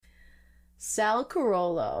Sal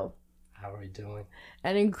Carollo. How are we doing?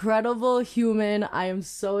 An incredible human. I am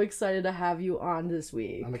so excited to have you on this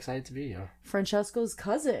week. I'm excited to be here. Francesco's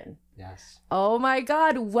cousin. Yes. Oh my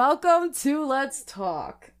god, welcome to Let's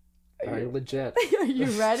Talk. Very legit. Are you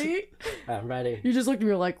ready? I'm ready. You just looked at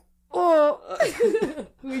me like, oh.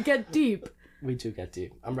 We get deep. We do get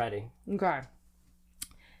deep. I'm ready. Okay.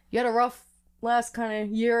 You had a rough last kind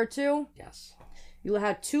of year or two? Yes. You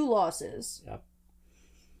had 2 losses. Yep.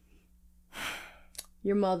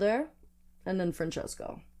 Your mother and then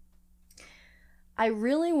Francesco. I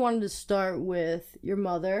really wanted to start with your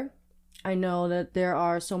mother. I know that there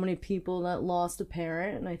are so many people that lost a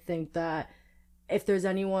parent, and I think that if there's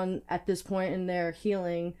anyone at this point in their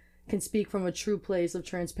healing can speak from a true place of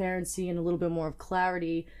transparency and a little bit more of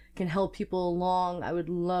clarity, can help people along, I would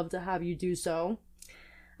love to have you do so.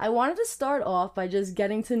 I wanted to start off by just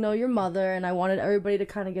getting to know your mother, and I wanted everybody to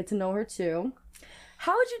kind of get to know her too.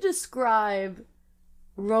 How would you describe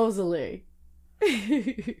Rosalie?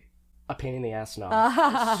 A pain in the ass, no.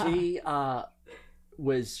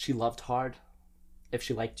 She loved hard. If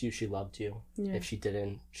she liked you, she loved you. Yeah. If she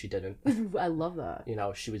didn't, she didn't. I love that. You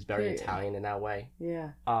know, she was very Italian in that way.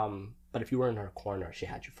 Yeah. But if you were in her corner, she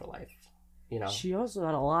had you for life. You know. She also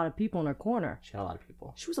had a lot of people in her corner. She had a lot of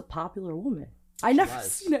people. She was a popular woman. I never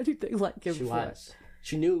seen anything like it before. She was.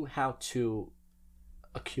 She knew how to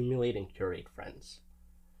accumulate and curate friends.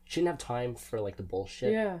 She didn't have time for like the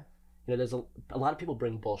bullshit. Yeah. You know, there's a lot of people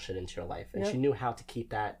bring bullshit into your life, and she knew how to keep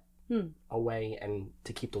that away and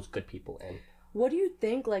to keep those good people in. What do you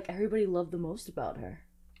think like everybody loved the most about her?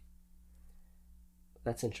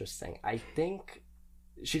 That's interesting. I think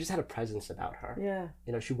she just had a presence about her. Yeah.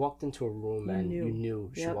 You know, she walked into a room you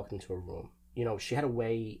knew she walked into a room. You know, she had a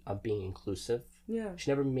way of being inclusive. Yeah.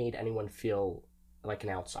 She never made anyone feel like an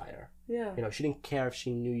outsider. Yeah. You know, she didn't care if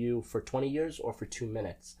she knew you for 20 years or for 2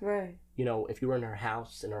 minutes. Right. You know, if you were in her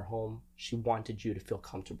house, in her home, she wanted you to feel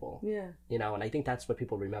comfortable. Yeah. You know, and I think that's what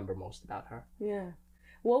people remember most about her. Yeah.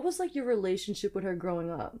 What was like your relationship with her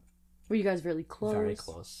growing up? Were you guys really close? Very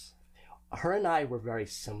close. Her and I were very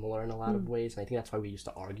similar in a lot of ways, and I think that's why we used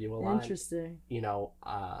to argue a lot. Interesting. You know,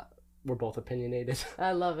 we're both opinionated.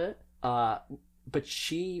 I love it. But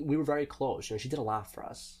we were very close. You know, she did a lot for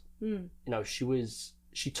us. You know,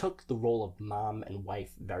 she took the role of mom and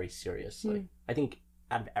wife very seriously. I think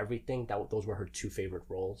out of everything, those were her 2 favorite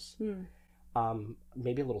roles.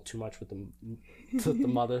 Maybe a little too much with the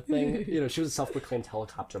mother thing. You know, she was a self-proclaimed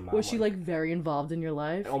helicopter mom. Was she like very involved in your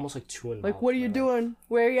life? Almost like too involved. Like, what are you doing?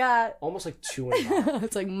 Where you at? Almost like too involved.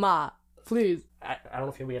 It's like, Ma, please. I don't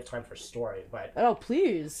know if we have time for a story, but... Oh,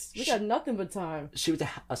 please. We got nothing but time. She was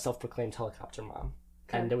a self-proclaimed helicopter mom.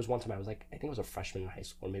 Okay. And there was one time I was like, I think I was a freshman in high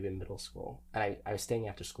school or maybe in middle school. And I was staying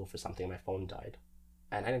after school for something and my phone died.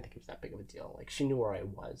 And I didn't think it was that big of a deal. Like, she knew where I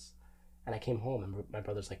was. And I came home and my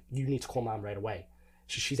brother's like, you need to call mom right away.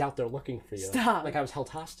 She's out there looking for you. Stop. Like I was held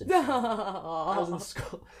hostage. I was in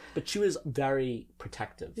school. But she was very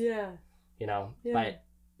protective. Yeah. You know? Yeah. But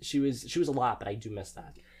she was a lot, but I do miss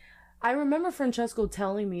that. I remember Francesco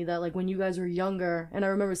telling me that like when you guys were younger, and I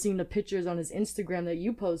remember seeing the pictures on his Instagram that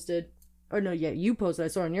you posted. You posted, I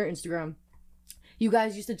saw on your Instagram. You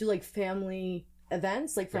guys used to do like family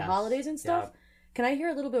events, like for holidays and stuff. Yeah. Can I hear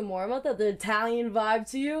a little bit more about that? The Italian vibe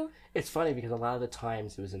to you? It's funny because a lot of the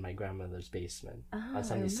times it was in my grandmother's basement on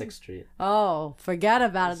 76th Street. Oh, forget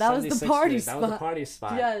about it. That was the party spot. That was the party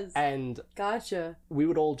spot. Yes. And gotcha. We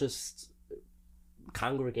would all just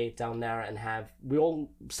congregate down there and we all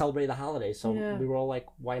celebrate the holiday. So we were all like,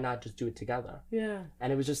 why not just do it together? Yeah.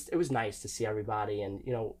 And it was nice to see everybody. And,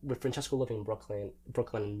 you know, with Francesco living in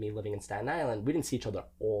Brooklyn and me living in Staten Island, we didn't see each other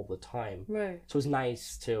all the time. Right. So it was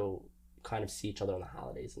nice to kind of see each other on the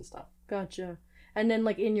holidays and stuff. Gotcha. And then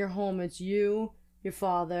like in your home, it's you, your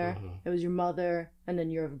father, it was your mother, and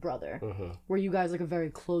then your brother. Were you guys like a very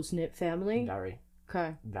close-knit family? Very.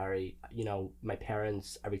 Okay. Very. You know, my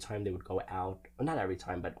parents, every time they would go out, well, not every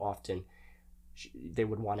time, but often, they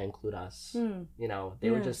would want to include us. You know,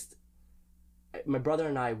 they were just, my brother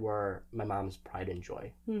and I were my mom's pride and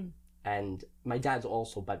joy. And my dad's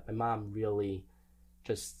also, but my mom really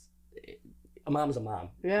just... A mom is a mom.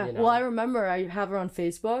 Yeah. You know? Well, I remember I have her on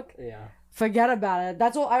Facebook. Yeah. Forget about it.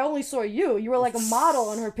 That's all. I only saw you. You were like a model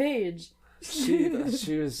on her page. She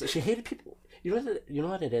hated people. You know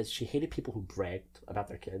what it is? She hated people who bragged about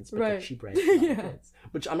their kids, but she bragged about her kids.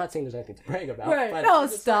 Which I'm not saying there's anything to brag about. Right. But No,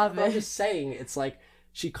 stop it. I'm just saying it's like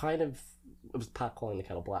she kind of it was pot calling the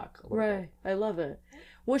kettle black. A little bit. I love it.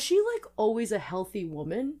 Was she like always a healthy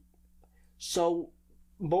woman? So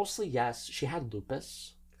mostly yes. She had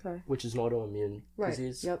lupus. Okay. Which is an autoimmune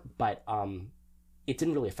disease. Yep. But it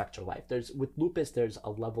didn't really affect her life. With lupus, there's a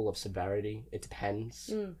level of severity. It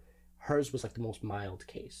depends. Hers was like the most mild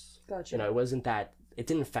case. Gotcha. You know, it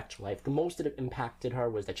didn't affect her life. The most that it impacted her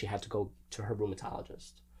was that she had to go to her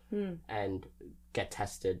rheumatologist and get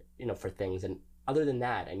tested, you know, for things. And other than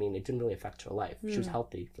that, I mean, it didn't really affect her life. She was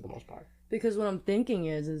healthy for the most part. Because what I'm thinking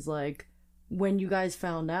is like, when you guys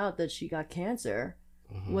found out that she got cancer,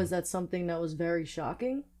 was that something that was very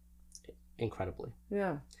shocking? Incredibly.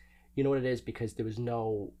 Yeah. You know what it is? Because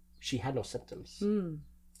she had no symptoms.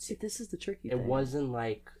 See, this is the tricky thing. It wasn't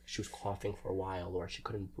like she was coughing for a while or she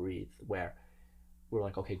couldn't breathe, where we're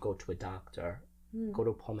like, okay, go to a doctor, go to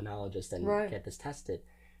a pulmonologist and get this tested.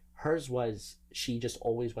 Hers was, she just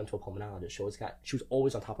always went to a pulmonologist. She was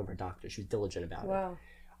always on top of her doctor. She was diligent about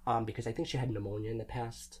it. Because I think she had pneumonia in the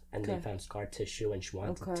past, and they found scar tissue, and she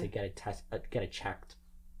wanted to get it checked.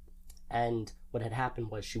 And what had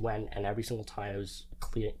happened was she went, and every single time it was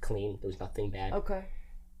clean. There was nothing bad. Okay.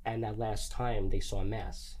 And that last time they saw a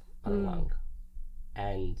mass on her lung,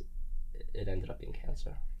 and it ended up being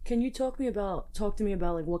cancer. Can you talk to me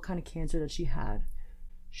about like what kind of cancer that she had?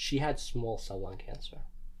 She had small cell lung cancer,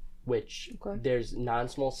 which there's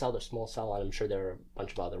non-small cell, there's small cell, and I'm sure there are a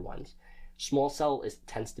bunch of other ones. Small cell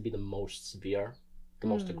tends to be the most severe, the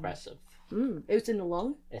most aggressive. It's in the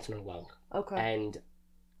lung? It's in her lung. Okay. And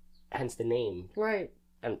hence the name. Right.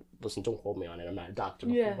 And listen, don't hold me on it. I'm not a doctor.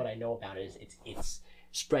 But what I know about it is it's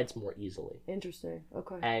spreads more easily. Interesting.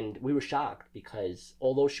 Okay. And we were shocked because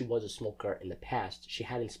although she was a smoker in the past, she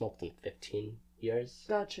hadn't smoked in 15 years.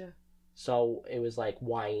 Gotcha. So it was like,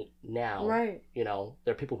 why now? Right. You know,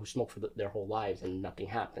 there are people who smoke for their whole lives and nothing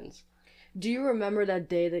happens. Do you remember that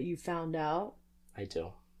day that you found out? I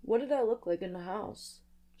do. What did that look like in the house?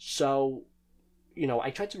 So, you know,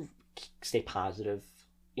 I tried to stay positive.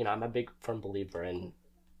 You know, I'm a big firm believer in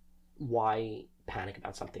why panic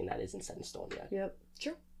about something that isn't set in stone yet. Yep.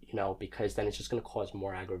 Sure. You know, because then it's just going to cause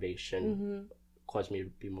more aggravation, cause me to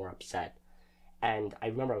be more upset. And I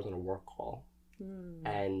remember I was on a work call,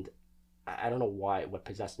 and I don't know what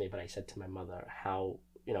possessed me, but I said to my mother,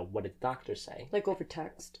 what did the doctor say? Like over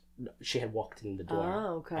text? She had walked in the door.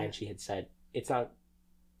 Oh, okay. And she had said, it's not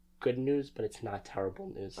good news, but it's not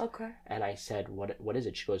terrible news. Okay. And I said, what is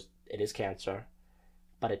it? She goes, it is cancer,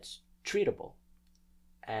 but it's treatable.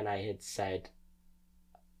 And I had said,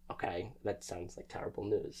 okay, that sounds like terrible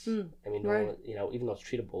news. I mean, even though it's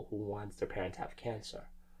treatable, who wants their parent to have cancer?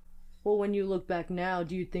 Well, when you look back now,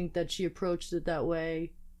 do you think that she approached it that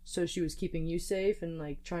way so she was keeping you safe and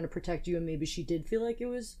like trying to protect you, and maybe she did feel like it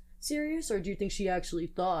was serious? Or do you think she actually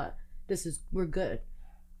thought we're good?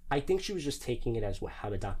 I think she was just taking it as how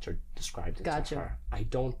the doctor described it to her. I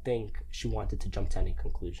don't think she wanted to jump to any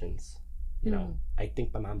conclusions. You know, I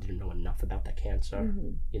think my mom didn't know enough about that cancer.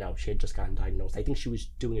 You know, she had just gotten diagnosed. I think she was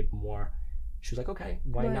doing it more. She was like, okay,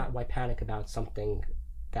 why not? Why panic about something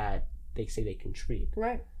that they say they can treat?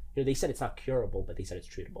 Right. You know, they said it's not curable, but they said it's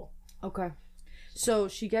treatable. Okay. So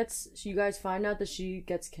you guys find out that she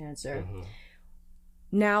gets cancer.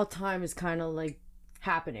 Now time is kind of like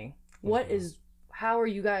happening. What are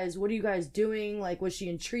you guys doing? Like, was she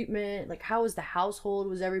in treatment? Like, how was the household?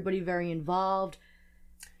 Was everybody very involved?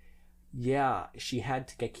 Yeah, she had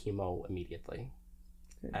to get chemo immediately.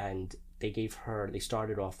 Okay. And they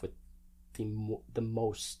started off with the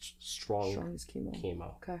most strongest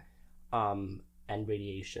chemo. Okay. And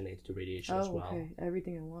radiation. They had to do radiation as well. Okay.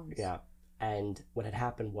 Everything at once. Yeah. And what had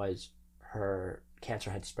happened was her cancer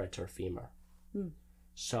had spread to her femur.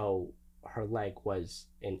 So her leg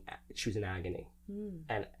she was in agony.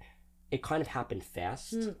 And it kind of happened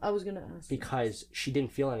fast. I was going to ask. Because she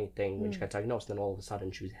didn't feel anything when she got diagnosed. Then all of a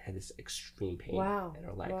sudden she had this extreme pain in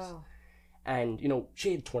her legs. Wow. And, you know,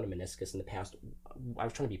 she had torn a meniscus in the past. I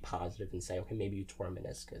was trying to be positive and say, okay, maybe you tore a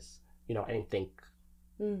meniscus. You know, I didn't think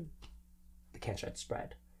the cancer had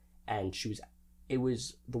spread. And it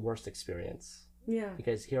was the worst experience. Yeah.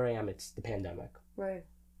 Because here I am, it's the pandemic. Right.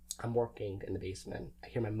 I'm working in the basement. I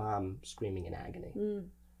hear my mom screaming in agony.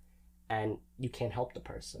 And you can't help the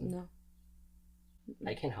person. No.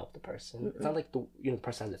 I can't help the person. It's not like the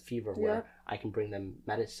person has a fever where I can bring them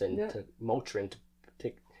medicine to Motrin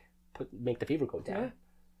to make the fever go down.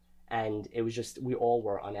 And it was just, we all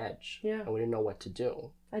were on edge. Yeah. And we didn't know what to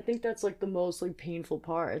do. I think that's like the most like painful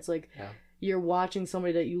part. It's like you're watching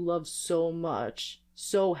somebody that you love so much,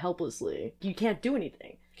 so helplessly. You can't do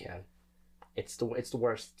anything. Yeah. It's the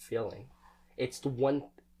worst feeling. It's the one,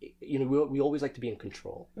 we always like to be in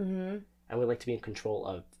control. And we like to be in control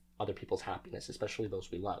of other people's happiness, especially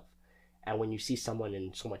those we love. And when you see someone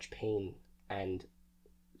in so much pain and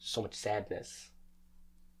so much sadness,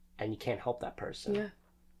 and you can't help that person. Yeah.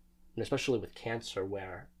 And especially with cancer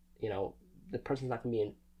where, the person's not gonna be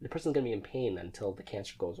in the person's gonna be in pain until the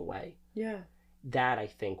cancer goes away. Yeah. That I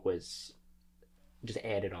think was just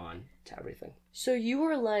added on to everything. So you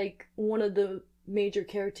were like one of the major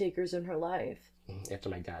caretakers in her life. After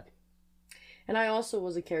my dad. And I also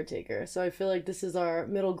was a caretaker, so I feel like this is our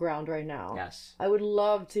middle ground right now. Yes. I would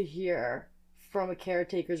love to hear from a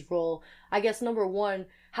caretaker's role. I guess number one,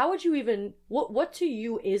 how would you even what to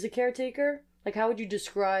you is a caretaker? Like how would you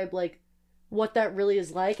describe like what that really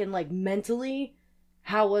is like, and like mentally,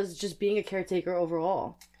 how was just being a caretaker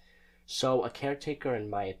overall? So a caretaker, in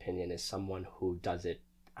my opinion, is someone who does it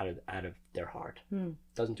out of their heart.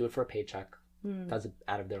 Doesn't do it for a paycheck. Does it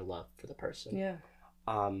out of their love for the person. Yeah.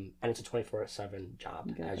 And it's a 24/7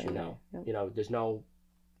 job, as you know. Yep. You know, there's no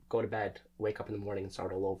go to bed, wake up in the morning and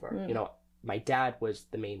start all over. You know, my dad was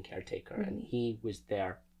the main caretaker, and he was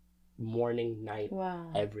there morning, night,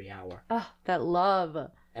 every hour. Ah, that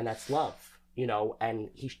love. And that's love, you know, and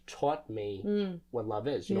he taught me what love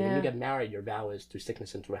is. You know, when you get married, your vow is through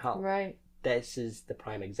sickness and through health. Right. This is the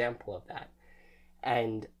prime example of that.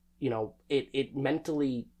 And, you know, it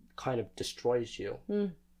mentally kind of destroys you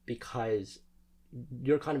because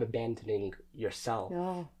you're kind of abandoning yourself.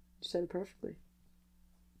 Oh, you said it perfectly.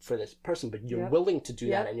 For this person, but you're willing to do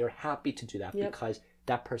that, and you're happy to do that because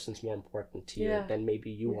that person's more important to you than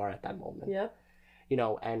maybe you are at that moment. Yep. You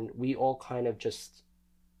know, and we all kind of just,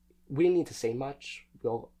 we didn't need to say much. We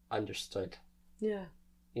all understood. Yeah.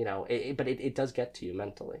 You know, but it does get to you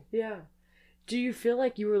mentally. Yeah. Do you feel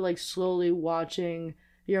like you were like slowly watching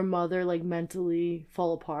your mother like mentally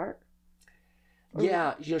fall apart?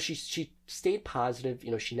 Yeah, you know, she stayed positive.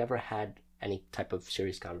 You know, she never had any type of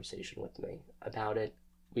serious conversation with me about it.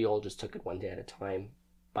 We all just took it one day at a time.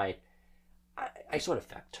 But I sort of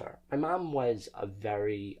affect her. My mom was a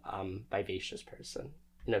very vivacious person.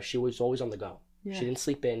 You know, she was always on the go. Yeah. She didn't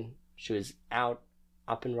sleep in. She was out,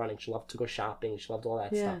 up and running. She loved to go shopping. She loved all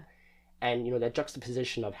that stuff. And, you know, that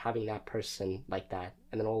juxtaposition of having that person like that,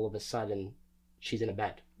 and then all of a sudden, she's in a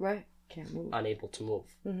bed. Right. Can't move. Unable to move.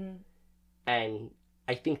 And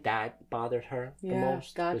I think that bothered her the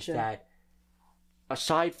most. Was that,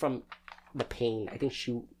 aside from the pain, I think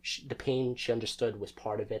the pain she understood was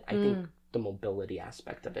part of it. I think the mobility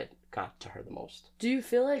aspect of it got to her the most. Do you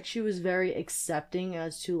feel like she was very accepting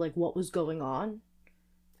as to like what was going on?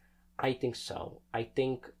 I think so. I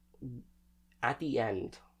think at the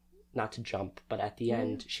end, not to jump, but at the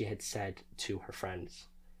end, she had said to her friends,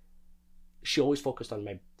 she always focused on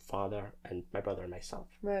my father and my brother and myself.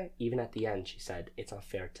 Right. Even at the end, she said, it's not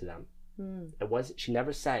fair to them. She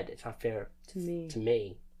never said, it's not fair to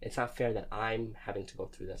me. It's not fair that I'm having to go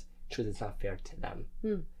through this. She goes, it's not fair to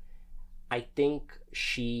them. I think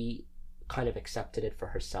she kind of accepted it for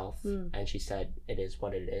herself, and she said, it is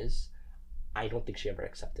what it is. I don't think she ever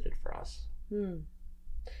accepted it for us.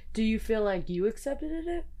 Do you feel like you accepted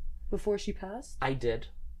it before she passed? I did.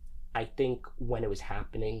 I think when it was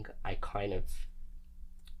happening, I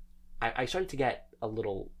started to get a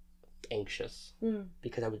little anxious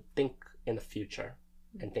because I would think in the future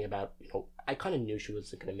and think about, you know, I kind of knew she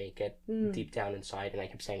wasn't going to make it deep down inside, and I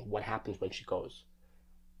kept saying, what happens when she goes?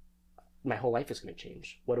 My whole life is going to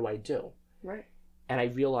change. What do I do? Right. And I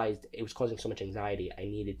realized it was causing so much anxiety. I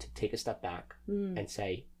needed to take a step back and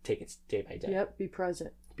say, take it day by day. Yep, be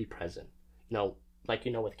present. Be present. You know, like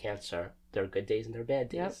you know with cancer, there are good days and there are bad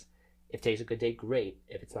days. Yep. If today's a good day, great.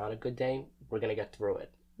 If it's not a good day, we're going to get through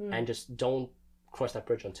it. And just don't cross that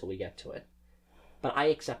bridge until we get to it. But I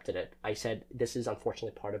accepted it. I said, this is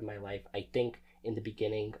unfortunately part of my life. I think in the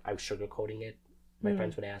beginning, I was sugarcoating it. My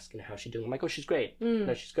friends would ask, how's she doing? I'm like, oh, she's great.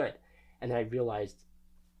 No, she's good. And then I realized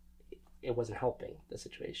it wasn't helping the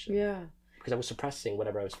situation. Yeah. Because I was suppressing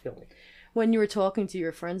whatever I was feeling. When you were talking to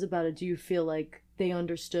your friends about it, do you feel like they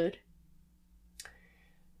understood?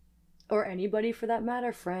 Or anybody for that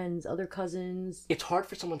matter? Friends, other cousins? It's hard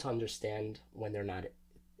for someone to understand when they're not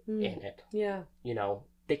in it. Yeah. You know,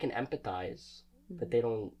 they can empathize, but they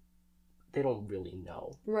don't really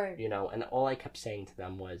know. Right. You know, and all I kept saying to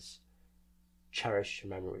them was, cherish your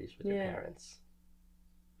memories with your parents.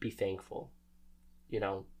 Be thankful. You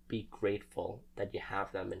know, be grateful that you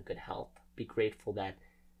have them in good health. Be grateful that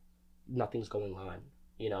nothing's going on,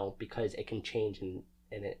 you know, because it can change in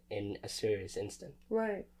a serious instant.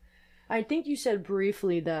 Right. I think you said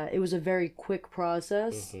briefly that it was a very quick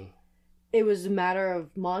process. It was a matter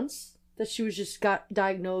of months that she was just got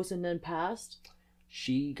diagnosed and then passed.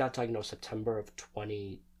 She got diagnosed September of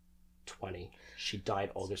 2020. She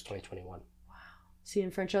died August 2021. Wow. See,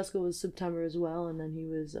 and Francesco was September as well, and then he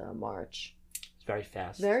was March. It's very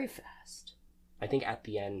fast. Very fast. I think at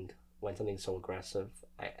the end, when something's so aggressive,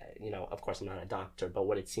 you know, of course I'm not a doctor, but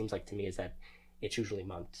what it seems like to me is that it's usually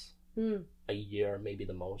months. a year, maybe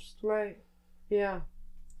the most. Right. Yeah.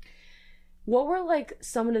 What were like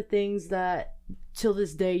some of the things that till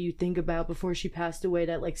this day you think about before she passed away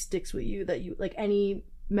that like sticks with you, that you like, any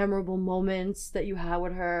memorable moments that you had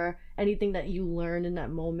with her, anything that you learned in that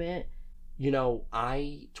moment? You know,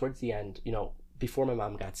 towards the end, you know, before my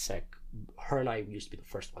mom got sick, her and I used to be the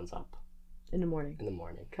first ones up. In the morning.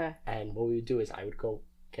 Okay. And what we would do is I would go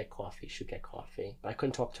get coffee. She'd get coffee. But I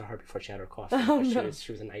couldn't talk to her before she had her coffee. Oh, no.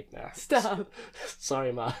 She was a nightmare. Stop.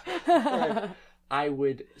 Sorry, Ma. But I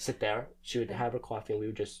would sit there. She would have her coffee, and we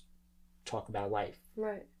would just talk about life.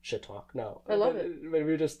 Right. Shit talk. No. I love it. But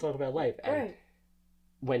we would just talk about life. And Right.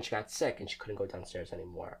 when she got sick and she couldn't go downstairs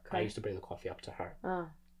anymore, I used to bring the coffee up to her.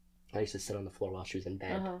 I used to sit on the floor while she was in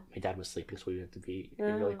bed. My dad was sleeping, so we would have to be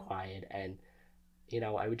really quiet. And, you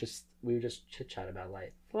know, we would just chit chat about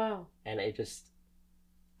life. Wow. And it just,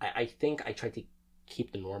 I think I tried to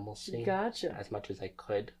keep the normalcy. Gotcha. As much as I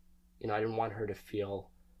could. You know, I didn't want her to feel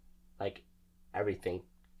like everything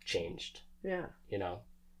changed. Yeah. You know?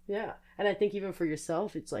 Yeah. And I think even for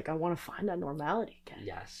yourself, it's like, I want to find that normality again.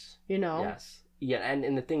 Yes. You know? Yes. Yeah.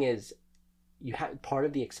 And the thing is, you have part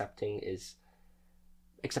of the accepting is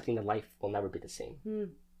accepting that life will never be the same.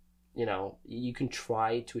 You know, you can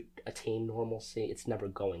try to attain normalcy. It's never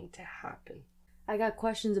going to happen. I got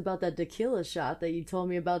questions about that tequila shot that you told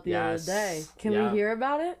me about the other day. Can we hear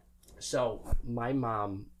about it? So my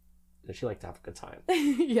mom, she liked to have a good time.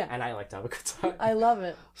 Yeah. And I like to have a good time. I love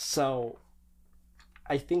it. So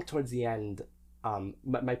I think towards the end,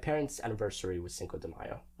 my parents' anniversary was Cinco de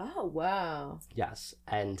Mayo. Oh, wow. Yes.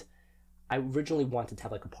 And I originally wanted to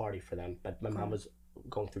have like a party for them, but my mom was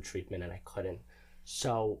going through treatment and I couldn't.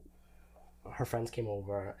 So her friends came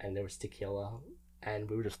over and there was tequila and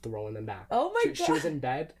we were just throwing them back. Oh my God. She was in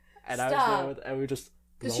bed and Stop. I was there and we were just.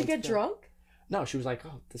 Did she get drunk? No, she was like,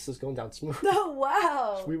 "Oh, this is going down smooth." Oh,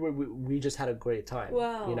 wow. We just had a great time.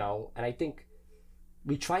 Wow. You know, and I think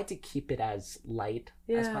we tried to keep it as light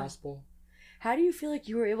as possible. How do you feel like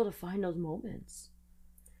you were able to find those moments?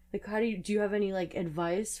 Like, do you have any like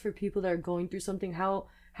advice for people that are going through something? How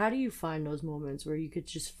do you find those moments where you could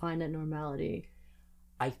just find that normality?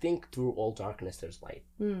 I think through all darkness there's light.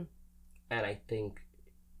 And I think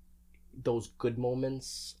those good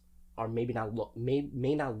moments are may not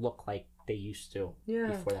look like they used to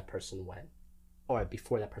before that person went or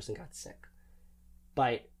before that person got sick.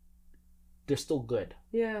 But they're still good.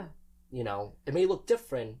 Yeah. You know, it may look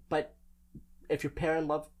different, but if your parent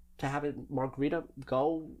loved to have a margarita,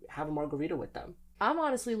 go have a margarita with them. I'm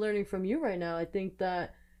honestly learning from you right now. I think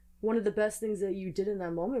that one of the best things that you did in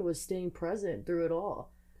that moment was staying present through it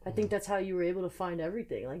all. I think that's how you were able to find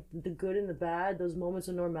everything, like the good and the bad, those moments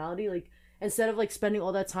of normality. Like, instead of like spending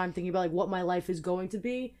all that time thinking about like what my life is going to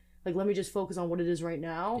be, like, let me just focus on what it is right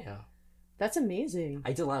now. Yeah. That's amazing.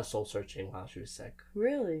 I did a lot of soul searching while she was sick.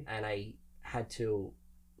 Really? And I had to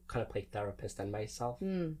kind of play therapist on myself.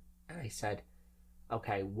 And I said,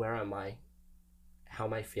 okay, where am I? How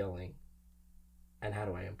am I feeling? And how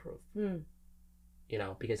do I improve? You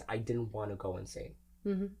know, because I didn't want to go insane.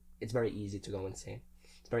 It's very easy to go insane.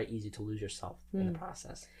 It's very easy to lose yourself in the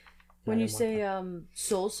process. When you say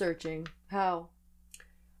soul searching, how?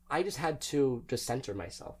 I just had to just center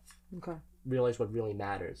myself. Okay. Realize what really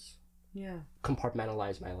matters. Yeah.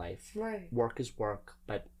 Compartmentalize my life. Right. Work is work,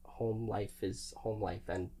 but home life is home life,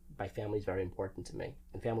 and my family is very important to me,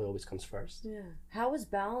 and family always comes first. Yeah. How was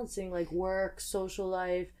balancing like work, social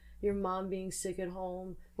life, your mom being sick at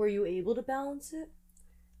home? Were you able to balance it?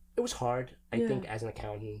 It was hard. I think as an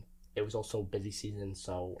accountant, it was also busy season,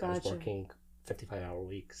 so I was working 55-hour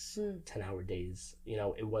weeks, 10-hour days. You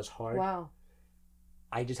know, it was hard. Wow.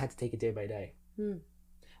 I just had to take it day by day.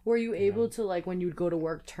 Were you able to, like, when you'd go to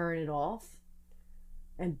work, turn it off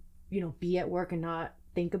and, you know, be at work and not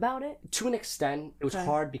think about it? To an extent. It was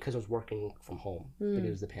hard because I was working from home because it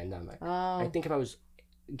was the pandemic. I think if I was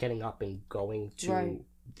getting up and going to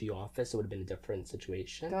the office, it would have been a different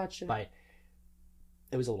situation. Gotcha. But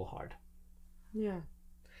it was a little hard. Yeah.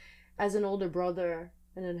 As an older brother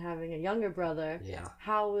and then having a younger brother,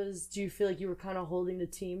 do you feel like you were kind of holding the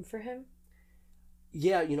team for him?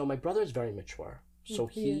 Yeah, you know, my brother is very mature. So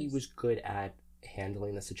he was good at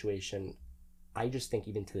handling the situation. I just think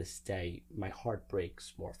even to this day, my heart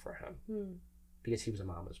breaks more for him. Because he was a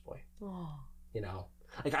mama's boy. Oh. You know?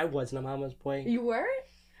 Like, I wasn't a mama's boy. You weren't?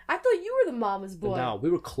 I thought you were the mama's boy. No, we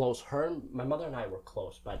were close. My mother and I were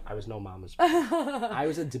close, but I was no mama's boy. I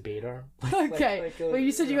was a debater. Okay. Well,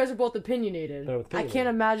 you said you guys were both opinionated. I can't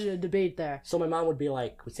imagine a debate there. So my mom would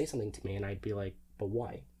say something to me, and I'd be like, but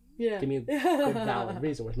why? Yeah. Give me a good valid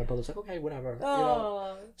reason. Whereas my brother's like, okay, whatever. You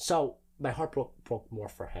know? So my heart broke more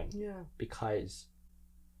for him. Yeah. Because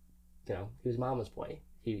he was mama's boy.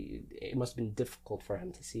 It must have been difficult for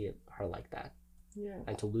him to see her like that. Yeah.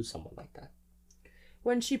 And to lose someone like that.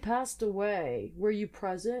 When she passed away, were you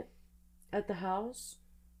present at the house?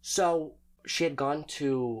 So she had gone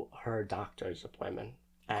to her doctor's appointment,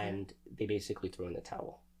 and they basically threw in the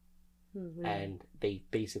towel. Mm-hmm. And they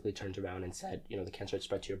basically turned around and said, the cancer had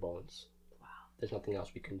spread to your bones. Wow. There's nothing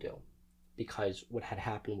else we can do. Because what had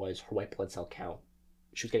happened was her white blood cell count,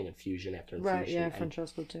 she was getting infusion after infusion. Right, yeah,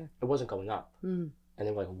 Francesco too. It wasn't going up. Mm. And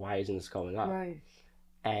they were like, why isn't this going up? Right.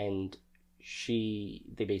 And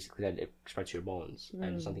they basically said, it spread to your bones, and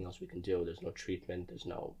there's nothing else we can do. There's no treatment, there's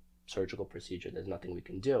no surgical procedure, there's nothing we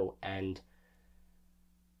can do. And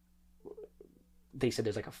they said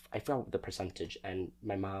there's I forgot the percentage, and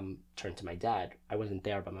my mom turned to my dad. I wasn't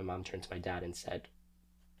there, but my mom turned to my dad and said,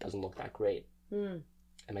 doesn't look that great. Mm.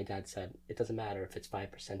 And my dad said, it doesn't matter if it's 5%,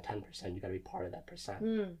 10%, you gotta be part of that percent.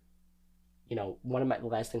 Mm. One of the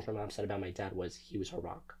last things my mom said about my dad was he was her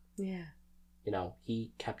rock. Yeah.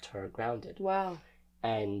 He kept her grounded. Wow.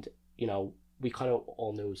 And, we kind of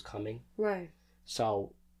all knew it was coming. Right.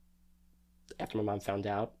 So, after my mom found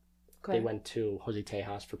out, they went to Jose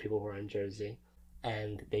Tejas for people who are in Jersey.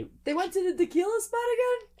 And they went to the tequila spot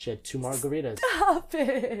again? She had 2 margaritas. Stop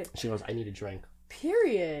it. She goes, I need a drink.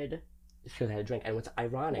 Period. She goes, I had a drink. And what's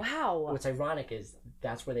ironic is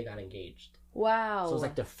that's where they got engaged. Wow. So it was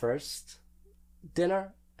like their first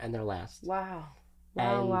dinner and their last. Wow.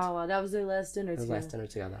 Wow. That was their last dinner together. Last dinner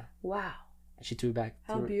together. Wow. And she threw back.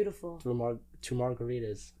 How beautiful. Threw 2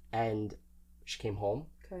 margaritas. And she came home.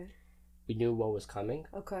 Okay. We knew what was coming.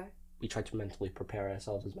 Okay. We tried to mentally prepare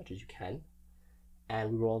ourselves as much as you can.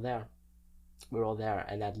 And we were all there.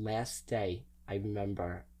 And that last day, I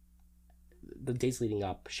remember the days leading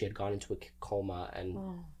up, she had gone into a coma, and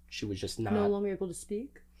she was just not... No longer able to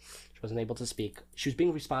speak? She wasn't able to speak. She was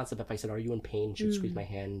being responsive. If I said, are you in pain? She would squeeze my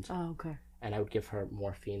hand. Oh, okay. And I would give her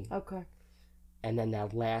morphine. Okay. And then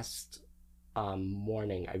that last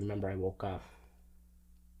morning, I remember I woke up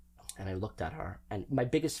and I looked at her. And my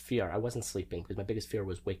biggest fear, I wasn't sleeping, because my biggest fear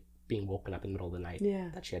was being woken up in the middle of the night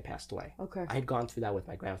that she had passed away. Okay. I had gone through that with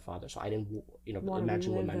my grandfather, so I didn't,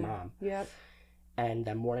 imagine with my mom. Yep. And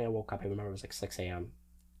that morning I woke up, I remember it was like 6 a.m.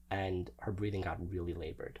 and her breathing got really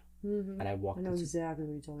labored. Mm-hmm. And I know exactly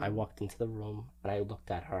what you're talking about. I walked into the room and I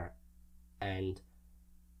looked at her and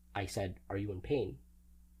I said, are you in pain?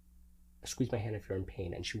 Squeeze my hand if you're in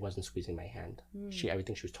pain. And she wasn't squeezing my hand.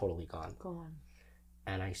 Everything, she was totally gone.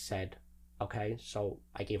 And I said, okay. So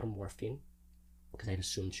I gave her morphine, because I'd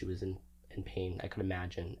assumed she was in pain. I could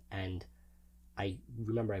imagine. And I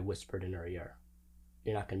remember I whispered in her ear,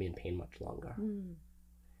 you're not going to be in pain much longer.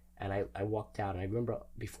 And I walked out, and I remember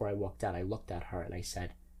before I walked out, I looked at her and I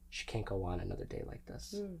said, she can't go on another day like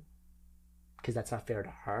this. Because that's not fair to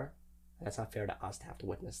her. That's not fair to us to have to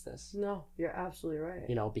witness this. No, you're absolutely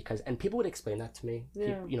right. Because, and people would explain that to me.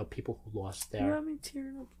 Yeah. People who lost their... You got me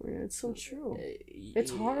tearing up for you. It's so true.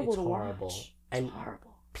 It's horrible to watch. And it's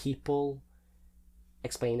horrible. People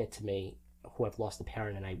explain it to me who have lost a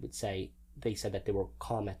parent, and I would say, they said that they were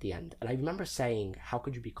calm at the end. And I remember saying, how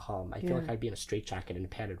could you be calm? I feel like I'd be in a straitjacket in a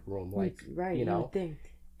padded room. Like, right, you would think.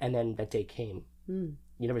 And then that day came. You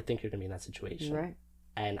never think you're going to be in that situation. Right.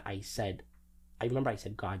 And I remember I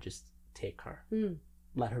said, God, just take her.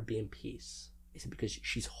 Let her be in peace. I said, because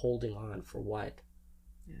she's holding on for what?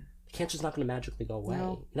 Yeah. The cancer's not going to magically go away.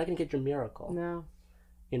 No. You're not going to get your miracle.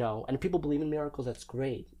 No. And if people believe in miracles, that's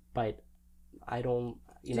great. But I don't,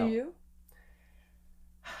 Do you?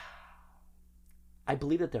 I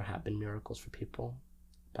believe that there have been miracles for people,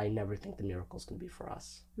 but I never think the miracle's going to be for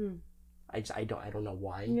us. I don't know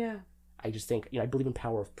why. Yeah. I just think, I believe in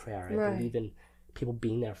power of prayer. I believe in people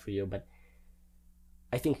being there for you, but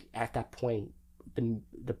I think at that point,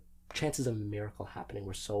 the chances of a miracle happening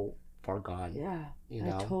were so far gone. Yeah,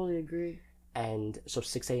 I totally agree. And so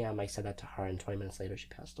 6 a.m. I said that to her, and 20 minutes later she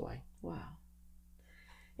passed away. Wow.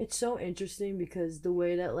 It's so interesting because the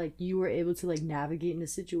way that you were able to navigate in a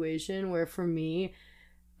situation where for me,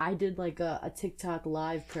 I did a TikTok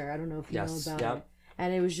live prayer. I don't know if you know about it.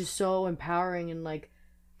 And it was just so empowering, and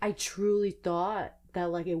I truly thought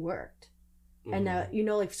that it worked. And now,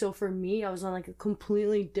 so for me, I was on a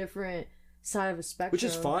completely different side of a spectrum. Which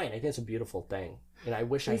is fine. I think it's a beautiful thing. I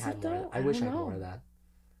wish I had more of that. I wish I had more of that.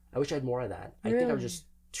 I wish I had more of that. Really? I think I was just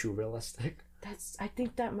too realistic. I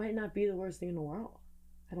think that might not be the worst thing in the world.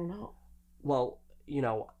 I don't know. Well,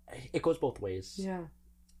 it goes both ways. Yeah.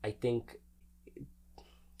 I think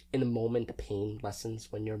in the moment, the pain lessens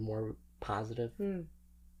when you're more positive.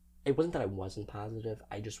 It wasn't that I wasn't positive.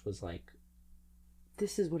 I just was like,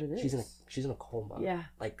 this is what it is. She's in a coma. Yeah.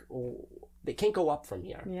 They can't go up from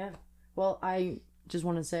here. Yeah. Well, I just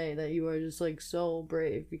want to say that you are just like so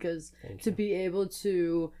brave, because Thank to you. be able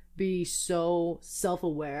to be so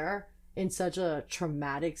self-aware in such a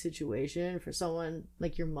traumatic situation for someone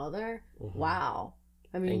like your mother, wow.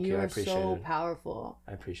 I mean, Thank you you. I are appreciate so it. powerful.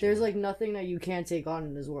 I appreciate There's it. like nothing that you can't take on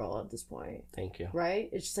in this world at this point, Thank you. right?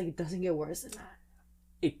 It's just like it doesn't get worse than that.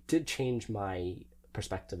 It did change my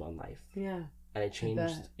perspective on life. Yeah. And it changed,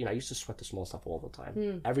 bet. you know, I used to sweat the small stuff all the time.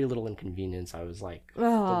 Hmm. Every little inconvenience, I was like, the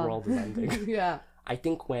Ah. world is ending. Yeah. I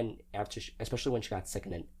think when, especially when she got sick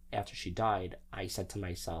and then after she died, I said to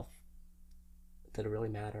myself, did it really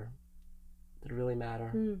matter? Did it really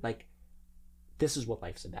matter? Like, this is what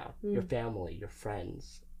life's about. Your family, your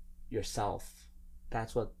friends, yourself.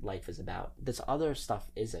 That's what life is about. This other stuff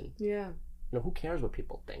isn't. Yeah. You know, who cares what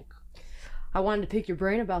people think? I wanted to pick your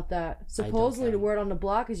brain about that. Supposedly the word on the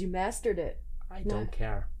block is you mastered it. I don't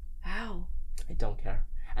care. How? I don't care.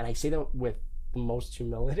 And I say that with the most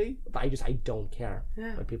humility, but I don't care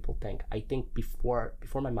what people think. I think before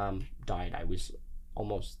my mom died, I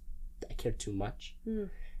cared too much.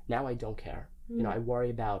 Now I don't care. You know, I worry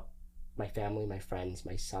about my family, my friends,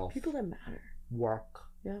 myself. People that matter. Work.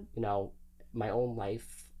 Yeah. You know, my own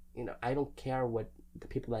life. You know, I don't care what the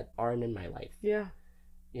people that aren't in my life. Yeah.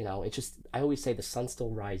 You know, it's just, I always say the sun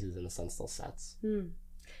still rises and the sun still sets.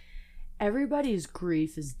 Everybody's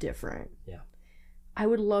grief is different. Yeah. I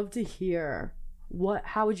would love to hear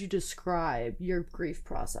how would you describe your grief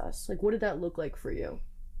process? Like, what did that look like for you?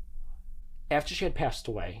 After she had passed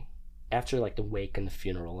away, after like the wake and the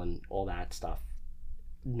funeral and all that stuff,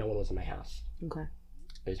 no one was in my house. Okay.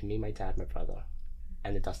 It was me, my dad, my brother,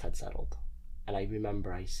 and the dust had settled. And I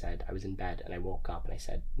remember I was in bed and I woke up and I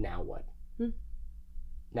said, now what?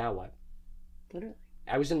 Now what? Literally.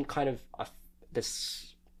 I was in kind of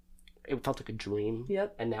it felt like a dream.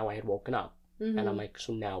 Yep. And now I had woken up. And I'm like,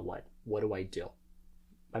 so now what? What do I do?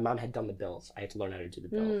 My mom had done the bills. I had to learn how to do the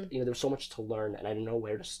bills. You know, there was so much to learn and I didn't know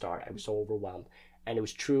where to start. I was so overwhelmed. And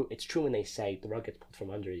it's true when they say the rug gets pulled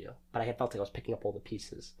from under you. But I had felt like I was picking up all the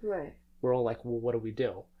pieces. Right. We're all like, well, what do we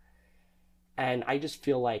do? And I just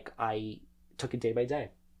feel like I took it day by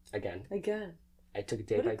day. Again. I took it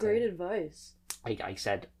day by day. What great advice. I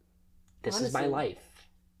said, this Honestly. is my life.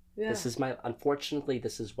 Yeah. Unfortunately,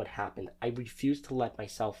 this is what happened. I refuse to let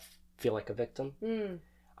myself feel like a victim.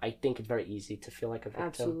 I think it's very easy to feel like a victim.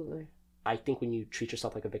 Absolutely. I think when you treat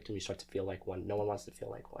yourself like a victim, you start to feel like one. No one wants to feel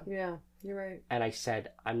like one. Yeah, you're right. And I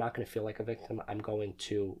said, I'm not going to feel like a victim. I'm going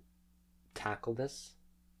to tackle this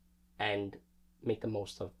and make the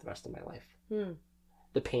most of the rest of my life.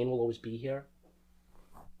 The pain will always be here,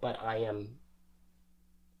 but I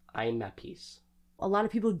am at peace. A lot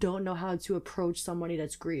of people don't know how to approach somebody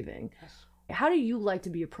that's grieving. Yes. How do you like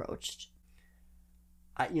to be approached?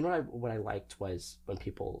 You know what I liked was when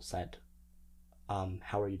people said,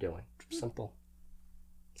 how are you doing? Simple.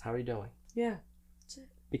 How are you doing? Yeah. That's it.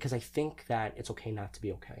 Because I think that it's okay not to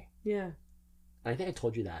be okay. Yeah. And I think I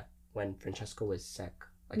told you that when Francesca was sick,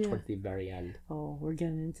 towards the very end. Oh, we're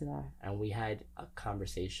getting into that. And we had a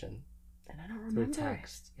conversation. And I don't remember. Through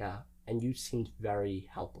text, yeah. And you seemed very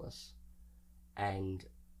helpless. And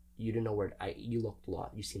you didn't know you looked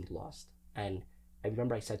lost. You seemed lost. And I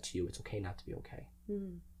remember I said to you, it's okay not to be okay.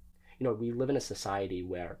 You know, we live in a society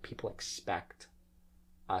where people expect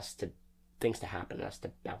things to happen and us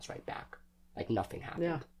to bounce right back. Like nothing happened.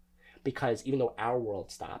 Yeah. Because even though our world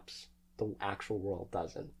stops, the actual world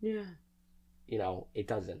doesn't. Yeah. You know, it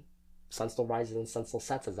doesn't. Sun still rises and sun still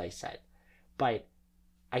sets, as I said. But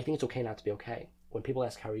I think it's okay not to be okay. When people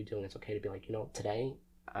ask, how are you doing? It's okay to be like, you know, today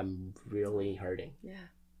I'm really hurting. Yeah.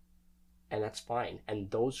 And that's fine. And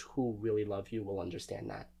those who really love you will understand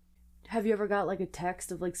that. Have you ever got like a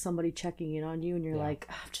text of like somebody checking in on you and you're like,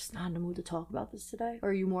 I'm just not in the mood to talk about this today? Or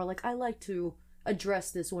are you more like, I like to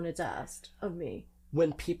address this when it's asked of me?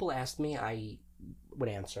 When people ask me, I would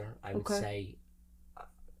answer. I would say,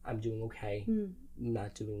 I'm doing okay.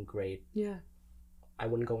 Not doing great. Yeah. I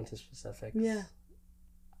wouldn't go into specifics. Yeah.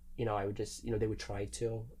 You know, I would just, you know, they would try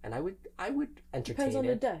to. And I would entertain Depends on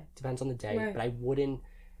the day. Depends on the day. Right. But I wouldn't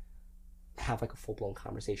have like a full-blown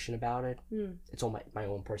conversation about it. It's all my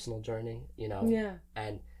own personal journey, you know? Yeah.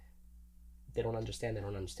 And they don't understand.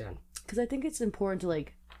 Because I think it's important to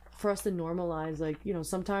like, for us to normalize, like, you know,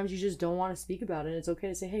 sometimes you just don't want to speak about it. And it's okay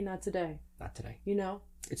to say, hey, not today. Not today. You know?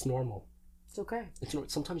 It's normal. It's okay.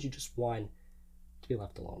 Sometimes you just want to be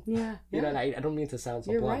left alone. Yeah. You know, and I don't mean to sound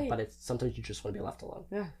so You're blunt, right. but sometimes you just want to be left alone.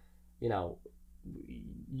 Yeah. You know,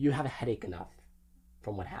 you have a headache enough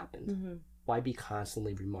from what happened. Why be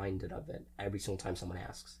constantly reminded of it every single time someone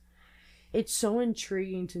asks? It's so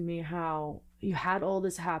intriguing to me how you had all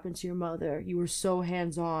this happen to your mother. You were so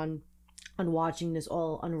hands-on. on watching this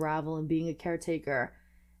all unravel and being a caretaker.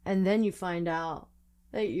 And then you find out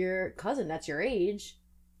that your cousin, that's your age,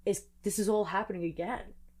 this is all happening again.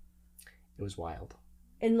 It was wild.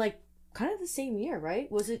 In like kind of the same year,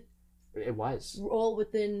 right? Was it? It was. All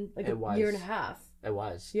within like a year and a half. It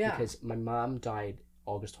was. Yeah. Because my mom died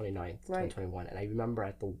August 29th, 2021. And I remember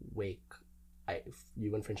at the wake,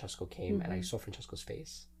 you and Francesco came and I saw Francesco's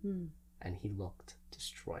face. And he looked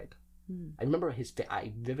destroyed. I remember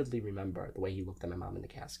I vividly remember the way he looked at my mom in the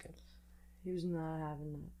casket. He was not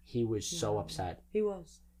having that. He was so upset. He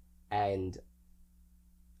was. And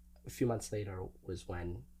a few months later was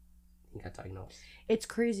when he got diagnosed. It's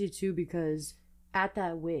crazy too because at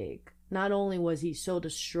that wake, not only was he so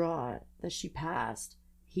distraught that she passed,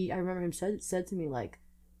 I remember him said to me like,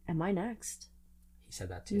 "Am I next?" He said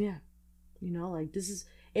that too. Yeah. You know, like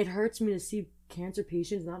it hurts me to see cancer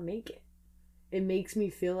patients not make it. It makes me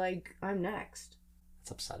feel like I'm next.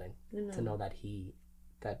 It's upsetting to know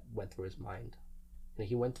that went through his mind. You know,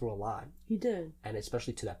 he went through a lot. He did. And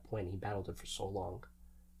especially to that point, he battled it for so long.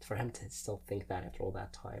 For him to still think that after all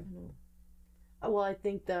that time. Well, I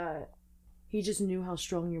think that he just knew how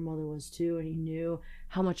strong your mother was too, and he knew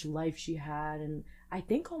how much life she had, and I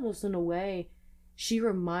think almost in a way she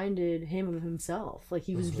reminded him of himself. Like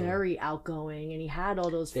he was very outgoing and he had all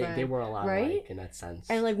those friends. They were a lot alike in that sense.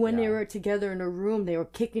 And like when they were together in a room, they were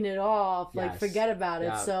kicking it off, like forget about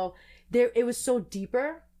it. So it was so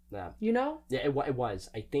deeper, you know? Yeah, it was.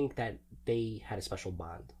 I think that they had a special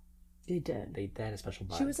bond. They did. They had a special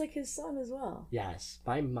bond. She was like his son as well. Yes.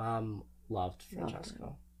 My mom loved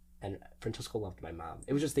Francesco. And Francesco loved my mom.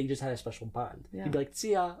 It was just, they just had a special bond. Yeah. He'd be like,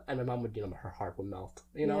 "See ya." And my mom would, her heart would melt.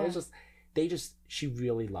 You know, it was just, she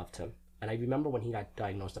really loved him. And I remember when he got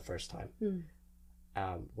diagnosed the first time.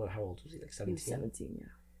 How old was he? Like 17? He was 17, yeah.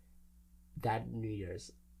 That New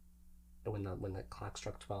Year's, when the clock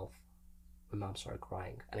struck 12, my mom started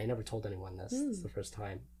crying. And I never told anyone this. It's the first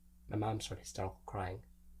time. My mom started hysterical crying.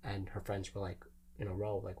 And her friends were like,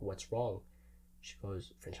 Ro, like, what's wrong? She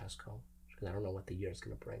goes, "Francesco." She goes, "I don't know what the year is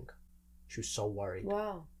going to bring." She was so worried.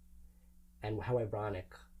 Wow. And how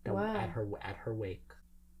ironic that at her wake,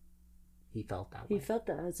 he felt that way. He felt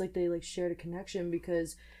that. It's like they shared a connection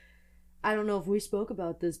because I don't know if we spoke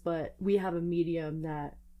about this, but we have a medium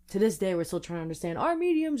that to this day we're still trying to understand. Are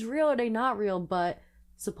mediums real? Are they not real? But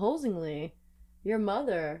supposedly your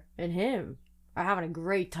mother and him are having a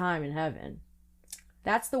great time in heaven.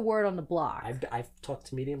 That's the word on the block. I've talked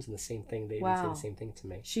to mediums and the same thing. They say the same thing to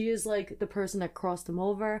me. She is like the person that crossed him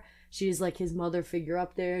over. She's like his mother figure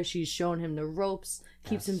up there. She's showing him the ropes,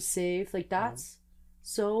 keeps him safe. Like that's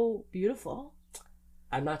so beautiful.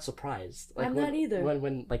 I'm not surprised. I'm not either.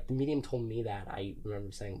 When like the medium told me that, I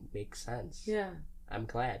remember saying, "Makes sense." Yeah. I'm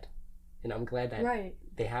glad. I'm glad that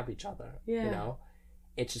they have each other. Yeah.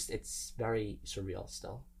 It's very surreal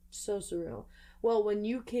still. So surreal. Well, when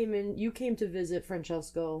you came to visit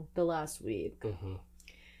Francesco the last week.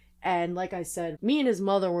 And like I said, me and his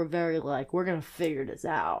mother were very like, we're going to figure this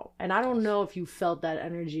out. And I don't know if you felt that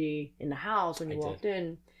energy in the house when you walked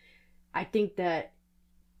in. I think that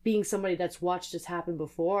being somebody that's watched this happen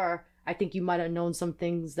before, I think you might have known some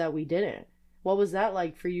things that we didn't. What was that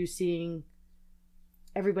like for you seeing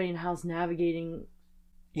everybody in the house navigating?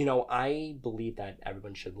 I believe that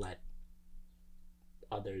everyone should let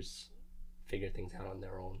others figure things out on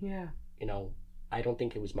their own. Yeah. I don't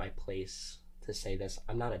think it was my place to say this.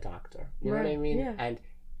 I'm not a doctor. You know what I mean? Yeah. And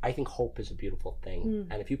I think hope is a beautiful thing.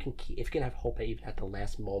 And if you can have hope even at the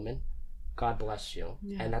last moment, God bless you.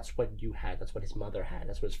 Yeah. And that's what you had. That's what his mother had.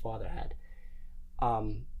 That's what his father had.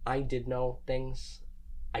 I did know things.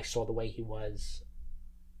 I saw the way he was.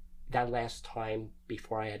 That last time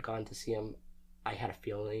before I had gone to see him, I had a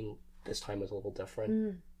feeling this time was a little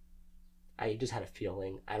different. I just had a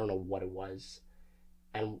feeling. I don't know what it was.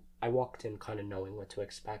 And I walked in kind of knowing what to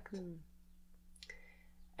expect.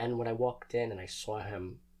 And when I walked in and I saw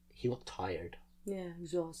him, he looked tired. Yeah,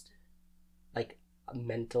 exhausted. Like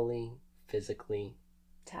mentally, physically.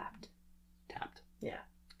 Tapped. Yeah.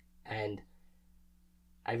 And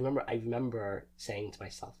I remember saying to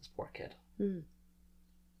myself, this poor kid.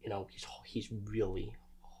 He's really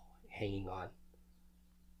hanging on.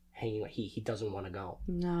 He doesn't want to go.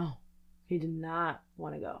 No. He did not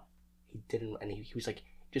want to go. He didn't, and he was like,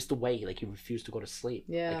 just the way, like he refused to go to sleep.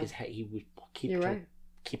 Yeah. Like his head, he would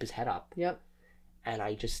keep his head up. Yep. And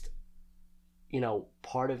I just,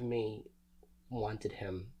 part of me wanted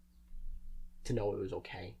him to know it was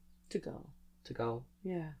okay. To go.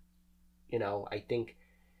 Yeah. Yeah. I think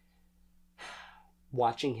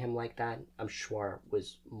watching him like that, I'm sure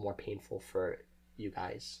was more painful for you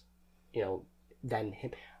guys, than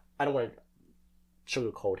him. I don't want to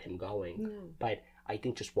sugarcoat him going. But I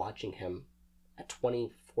think just watching him at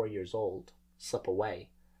 24 years old slip away,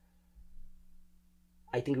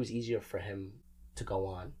 I think it was easier for him to go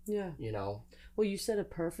on. Yeah. You know? Well, you said it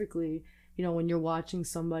perfectly. You know, when you're watching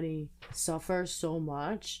somebody suffer so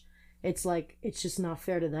much, it's like, it's just not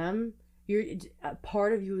fair to them. A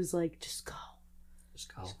part of you is like, just go.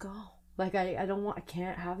 Just go. Just go. Like, I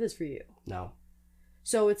can't have this for you. No.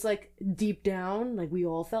 So it's like, deep down, like, we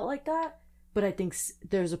all felt like that. But I think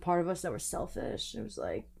there's a part of us that were selfish. It was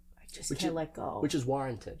like, I just can't let go. Which is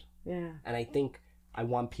warranted. Yeah. And I think I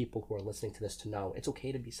want people who are listening to this to know it's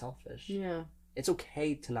okay to be selfish. Yeah. It's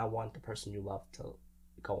okay to not want the person you love to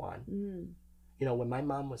go on. You know, when my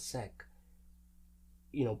mom was sick,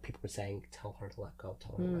 you know, people were saying, tell her to let go,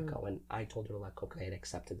 tell her to let go. And I told her to let go because I had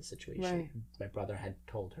accepted the situation. Right. My brother had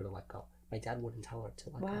told her to let go. My dad wouldn't tell her to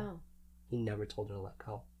let go. He never told her to let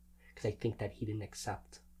go. Because I think that he didn't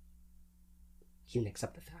accept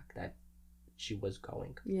the fact that she was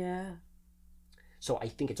going. Yeah. So I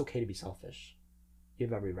think it's okay to be selfish. You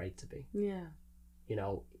have every right to be. Yeah. You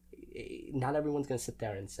know, not everyone's going to sit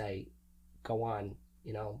there and say, go on,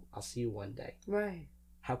 you know, I'll see you one day. Right.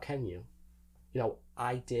 How can you? You know,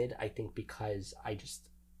 I think because I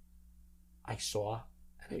saw.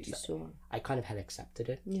 I kind of had accepted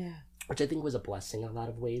it. Yeah. Which I think was a blessing in a lot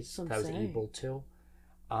of ways. That I was able to.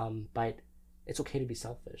 But it's okay to be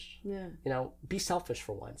selfish. Yeah. You know, be selfish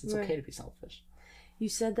for once. It's okay to be selfish. You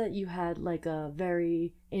said that you had like a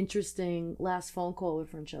very interesting last phone call with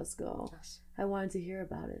Francesco. Yes. I wanted to hear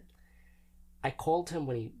about it. I called him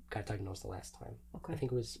when he got diagnosed the last time. Okay. I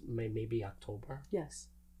think it was maybe October. Yes.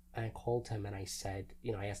 And I called him and I said,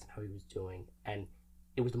 you know, I asked him how he was doing. And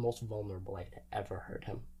it was the most vulnerable I had ever heard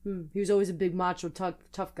him. He was always a big macho,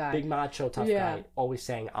 tough guy. Big macho, tough guy. Always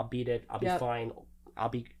saying, I'll beat it. I'll be fine.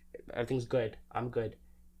 Everything's good. I'm good.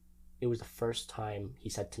 It was the first time he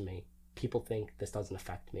said to me, people think this doesn't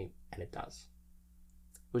affect me, and it does.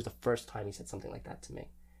 It was the first time he said something like that to me.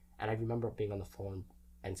 And I remember being on the phone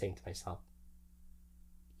and saying to myself,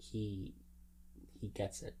 he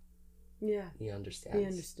gets it. Yeah. He understands.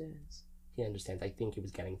 He understands. I think it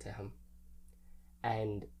was getting to him.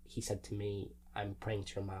 And he said to me, I'm praying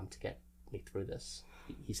to your mom to get me through this.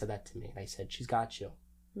 He said that to me. And I said, she's got you.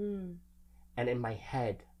 And in my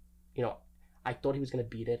head, you know, I thought he was going to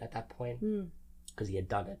beat it at that point because he had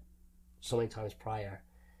done it so many times prior.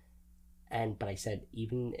 But I said,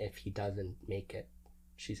 even if he doesn't make it,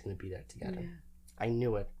 she's going to be there to get him. I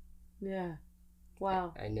knew it. Yeah.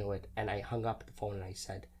 Wow. I knew it. And I hung up the phone and I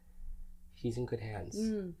said, he's in good hands.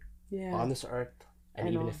 Yeah. On this earth. And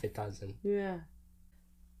even if it doesn't. Yeah.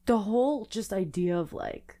 The whole just idea of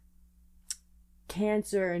like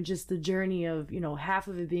cancer and just the journey of, you know, half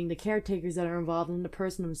of it being the caretakers that are involved and the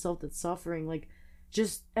person himself that's suffering, like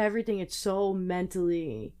just everything, it's so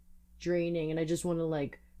mentally draining. And I just want to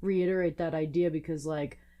like reiterate that idea because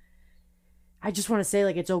like I just want to say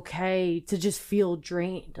like it's okay to just feel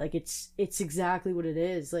drained. Like it's exactly what it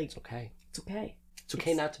is. Like it's okay. It's okay. It's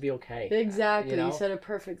okay not to be okay. Exactly. You said it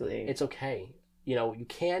perfectly. It's okay. You know, you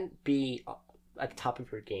can't be at the top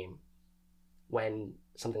of your game when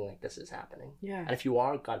something like this is happening. Yeah. And if you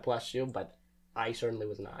are, God bless you, but I certainly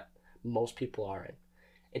was not. Most people aren't.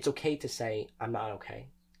 It's okay to say, I'm not okay.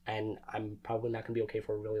 And I'm probably not going to be okay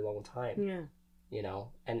for a really long time. Yeah. You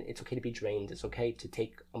know, and it's okay to be drained. It's okay to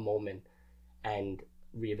take a moment and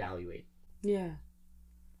reevaluate. Yeah.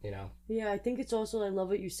 You know? Yeah, I think it's also, I love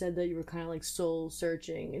what you said that you were kind of like soul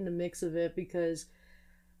searching in the mix of it because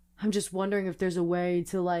I'm just wondering if there's a way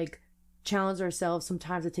to like challenge ourselves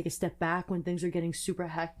sometimes to take a step back when things are getting super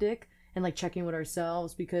hectic and like checking with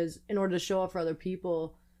ourselves because in order to show up for other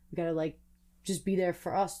people, we gotta like just be there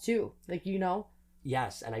for us too. Like, you know?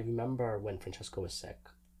 Yes, and I remember when Francesco was sick,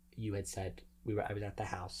 you had said, I was at the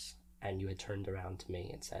house and you had turned around to me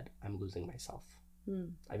and said, I'm losing myself.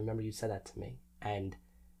 I remember you said that to me. And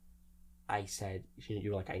I said,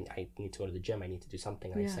 you were like, I need to go to the gym. I need to do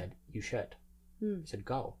something. And I said, you should. You said,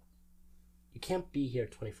 go. You can't be here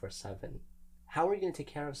 24/7. How are you going to take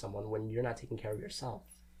care of someone when you're not taking care of yourself?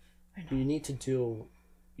 I know. You need to,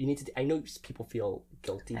 I know people feel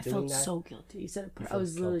guilty doing that. I felt so guilty. You said it. I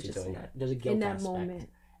was literally just doing that. There's a guilt in that moment.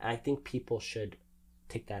 And I think people should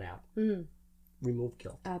take that out. Remove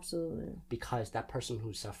guilt. Absolutely. Because that person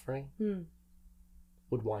who's suffering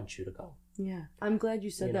would want you to go. Yeah. I'm glad you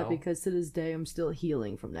said that because to this day I'm still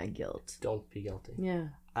healing from that guilt. Don't be guilty. Yeah.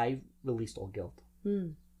 I released all guilt.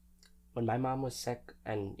 When my mom was sick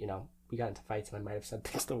and, you know, we got into fights and I might have said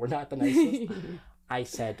things that were not the nicest, I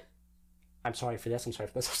said, I'm sorry for this, I'm sorry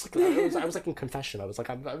for this. I was like in confession. I was like,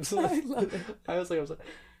 I'm so, I love it. I was like,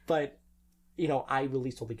 but, you know, I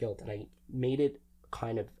released all the guilt and I made it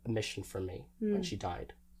kind of a mission for me when she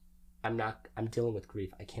died. I'm dealing with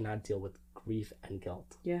grief. I cannot deal with grief and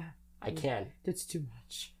guilt. Yeah. I can. That's too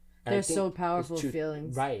much. They're so powerful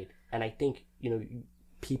feelings. Right. And I think,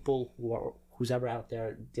 people who's ever out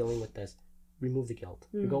there dealing with this, remove the guilt.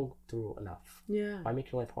 You're going through enough. Yeah. Why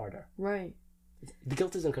make your life harder? Right. The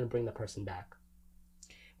guilt isn't going to bring the person back.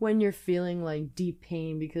 When you're feeling like deep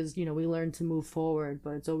pain, because we learn to move forward,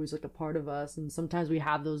 but it's always like a part of us, and sometimes we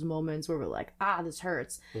have those moments where we're like, this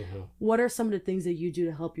hurts. What are some of the things that you do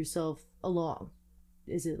to help yourself along?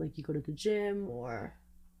 Is it like you go to the gym, or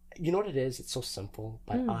you know what it is? It's so simple,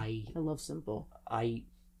 but I love simple. I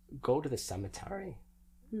go to the cemetery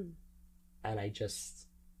and I just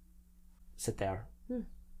sit there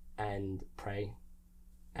and pray,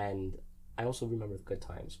 and I also remember the good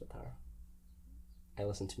times with her. I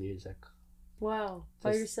listen to music. Wow.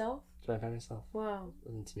 By yourself? By myself. Wow.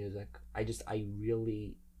 Listen to music. I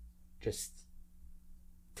really just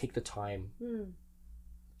take the time.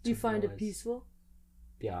 Do you find it peaceful?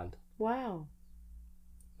 Beyond. Wow.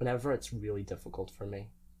 Whenever it's really difficult for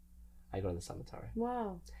me, I go to the cemetery.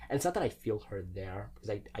 Wow. And it's not that I feel her there,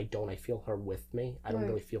 because I don't. I feel her with me. I don't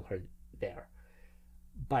really feel her there.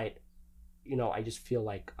 But, I just feel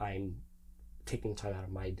like I'm taking time out of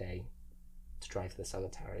my day to drive to the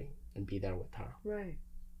cemetery and be there with her. Right.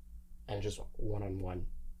 And just one-on-one.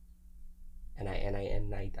 And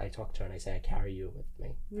I talk to her and I say, I carry you with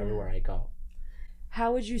me everywhere I go.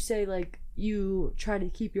 How would you say, like, you try to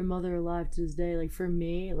keep your mother alive to this day? Like, for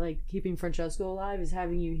me, like, keeping Francesco alive is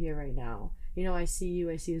having you here right now. I see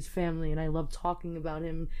you, I see his family, and I love talking about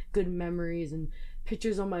him, good memories and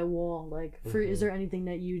pictures on my wall. Like, is there anything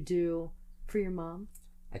that you do for your mom?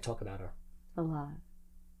 I talk about her. A lot.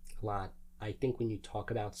 A lot. I think when you talk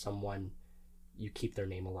about someone, you keep their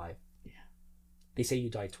name alive. Yeah. They say you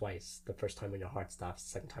die twice. The first time when your heart stops, the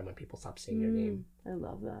second time when people stop saying your name. I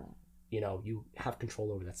love that. You have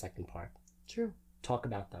control over that second part. True. Talk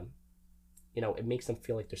about them. It makes them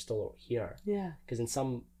feel like they're still here. Yeah. Because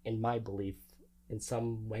in my belief, in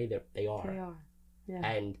some way they are. They are. Yeah.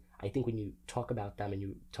 And I think when you talk about them and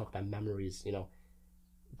you talk about memories, the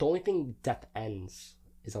only thing death ends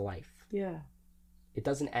is a life. Yeah. It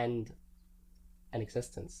doesn't end an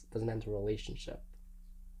existence. It doesn't end a relationship.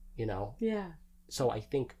 Yeah. So I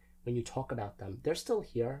think when you talk about them, they're still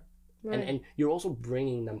here. Right. And you're also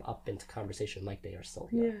bringing them up into conversation like they are still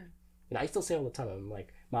here. Yeah. And I still say all the time, I'm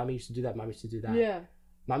like, Mommy used to do that, Mommy used to do that. Yeah.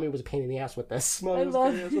 Mommy was a pain in the ass with this. I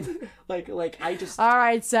love it. Like I just... All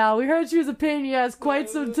right, Sal, we heard she was a pain in the ass quite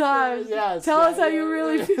some times. Yes. Tell us how you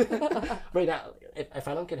really feel. Right now, if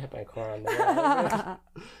I don't get hit by a car on the road,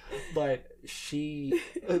 but she,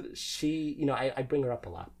 I bring her up a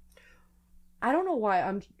lot. I don't know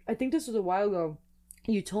why. I think this was a while ago.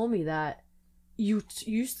 You told me that you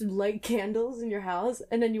used to light candles in your house,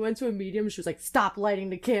 and then you went to a medium. She was like, "Stop lighting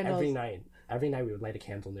the candles." Every night we would light a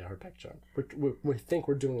candle near her picture. We think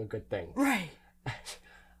we're doing a good thing. Right.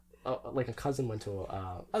 Like a cousin went to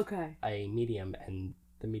a medium, and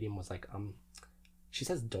the medium was like, she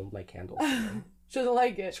says don't light candles. She doesn't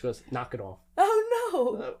like it. She goes, knock it off. Oh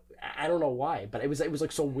no. I don't know why, but it was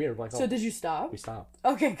like so weird. Like, so did you stop? We stopped.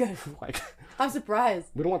 Okay, good. Like, I'm surprised.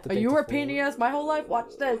 We don't want the. You were a pain in the ass my whole life.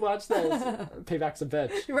 Watch this. Watch this. Payback's a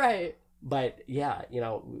bitch. Right. But yeah,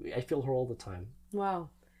 I feel her all the time. Wow.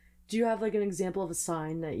 Do you have like an example of a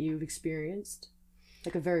sign that you've experienced,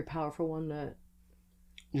 like a very powerful one that?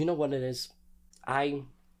 You know what it is? I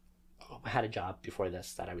had a job before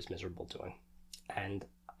this that I was miserable doing, and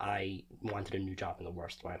I wanted a new job in the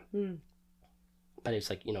worst way. But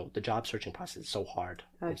it's like, the job searching process is so hard.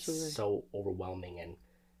 Absolutely. It's so overwhelming and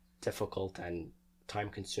difficult and time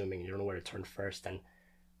consuming. You don't know where to turn first. And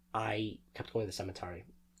I kept going to the cemetery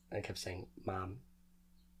and I kept saying, Mom,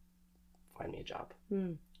 find me a job.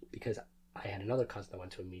 Because I had another cousin that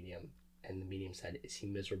went to a medium, and the medium said, is he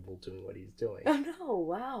miserable doing what he's doing? Oh no,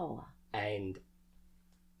 wow. And,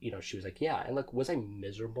 she was like, yeah. And look, was I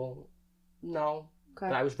miserable? No. Okay.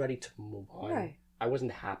 But I was ready to move on. Right. I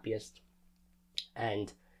wasn't the happiest.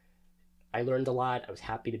 And I learned a lot. I was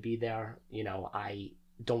happy to be there. I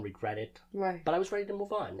don't regret it. Right. But I was ready to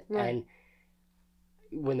move on. Right. And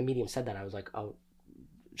when the medium said that, I was like, oh,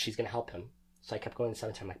 she's going to help him. So I kept going to the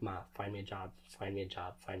cemetery. I'm like, Ma, find me a job, find me a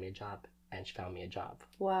job, find me a job. And she found me a job.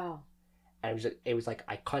 Wow. And it was like,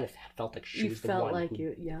 I kind of felt like she was the one like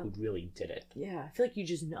who really did it. Yeah. I feel like you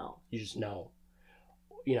just know. You just know.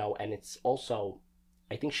 And it's also,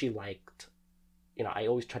 I think she liked, I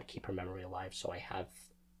always try to keep her memory alive. So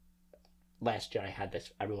last year I had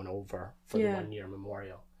everyone over for the 1 year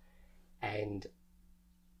memorial. And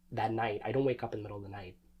that night, I don't wake up in the middle of the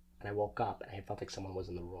night. And I woke up and I felt like someone was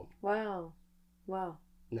in the room. Wow. Wow.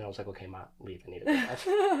 And then I was like, okay, Ma, leave. I need to go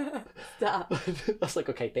bed. Stop. I was like,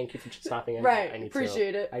 okay, thank you for stopping in. Right. I need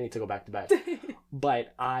Appreciate it. I need to go back to bed.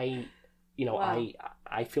 But Wow.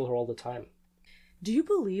 I feel her all the time. Do you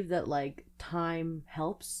believe that, like, time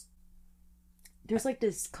helps? There's, like,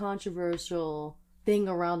 this controversial thing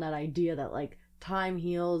around that idea that, like, time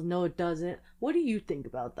heals. No, it doesn't. What do you think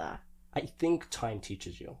about that? I think time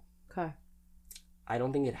teaches you. Okay. I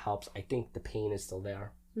don't think it helps. I think the pain is still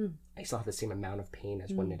there. I still have the same amount of pain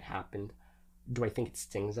as when it happened. Do I think it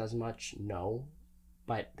stings as much? No.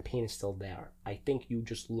 But the pain is still there. I think you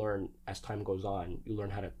just learn, as time goes on, you learn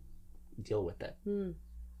how to deal with it.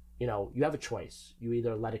 You know, you have a choice. You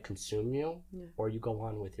either let it consume you or you go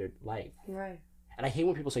on with your life. Right. And I hate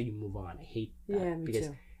when people say you move on. I hate that. Yeah, me because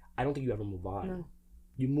too. I don't think you ever move on. No.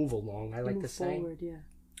 You move along, I like to say. Forward, yeah.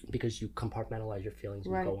 Because you compartmentalize your feelings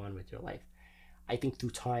and you go on with your life. I think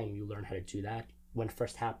through time you learn how to do that. When it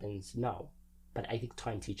first happens, no. But I think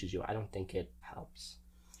time teaches you. I don't think it helps.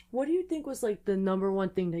 What do you think was, like, the number one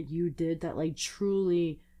thing that you did that, like,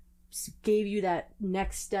 truly gave you that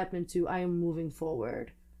next step into I am moving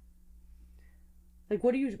forward? Like,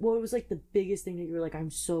 what was, like, the biggest thing that you were like,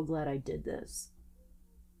 I'm so glad I did this?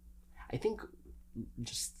 I think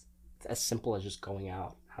just as simple as just going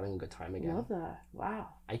out, having a good time again. Love that. Wow.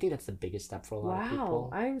 I think that's the biggest step for a lot of people.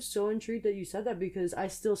 Wow. I'm so intrigued that you said that because I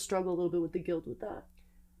still struggle a little bit with the guilt with that.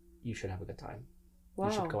 You should have a good time. Wow.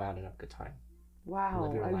 You should go out and have a good time. Wow.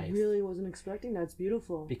 Live your I life. really wasn't expecting that. It's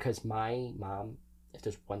beautiful. Because my mom, if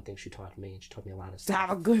there's one thing she taught me, and she taught me a lot of stuff. To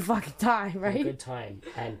have a good fucking time, right? Have a good time.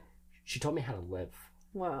 And she taught me how to live.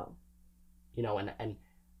 Wow. You know, and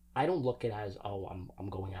I don't look at it as, oh, I'm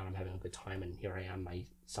going out, I'm having a good time, and here I am, I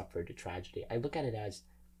suffered a tragedy. I look at it as,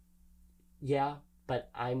 yeah, but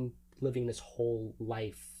I'm living this whole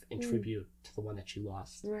life in tribute to the one that she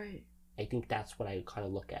lost. Right. I think that's what I kind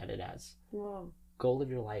of look at it as. Wow. Go live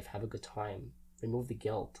your life, have a good time, remove the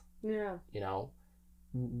guilt. Yeah. You know,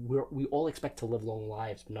 we all expect to live long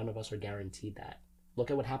lives, but none of us are guaranteed that.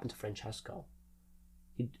 Look at what happened to Francesco.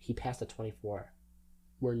 He passed at 24.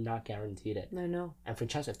 We're not guaranteed it. I know. And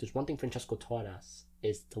Francesco, if there's one thing Francesco taught us,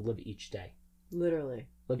 is to live each day. Literally.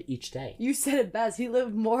 Live each day. You said it best. He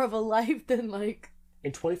lived more of a life than, like...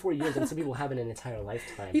 In 24 years, and some people have an entire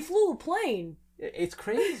lifetime. He flew a plane. It's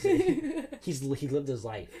crazy. He lived his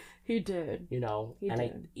life. He did. You know? He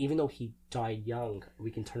did. Even though he died young,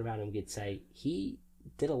 we can turn around and we could say, he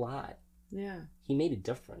did a lot. Yeah. He made a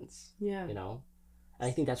difference. Yeah. You know? And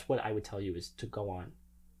I think that's what I would tell you is to go on.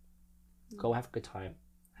 Go have a good time.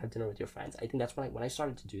 Have dinner with your friends. I think that's when I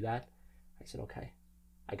started to do that, I said, okay,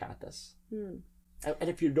 I got this. And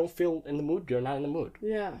if you don't feel in the mood, you're not in the mood.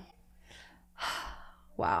 Yeah.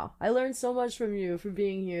 Wow. I learned so much from you for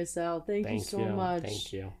being here, Sal. Thank you so much.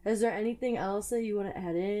 Thank you. Is there anything else that you want to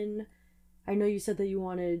add in? I know you said that you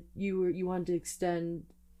wanted to extend,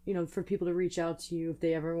 you know, for people to reach out to you if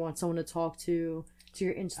they ever want someone to talk to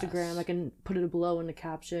your Instagram. Yes. I can put it below in the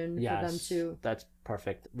caption for them too. That's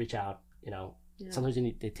perfect. Reach out, you know. Yeah. Sometimes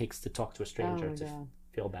it takes to talk to a stranger to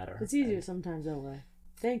feel better. It's easier sometimes that way.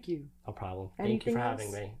 Thank you. No problem. Anything Thank you for else?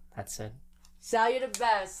 having me. That's it. Sal, you're the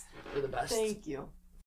best. You're the best. Thank you.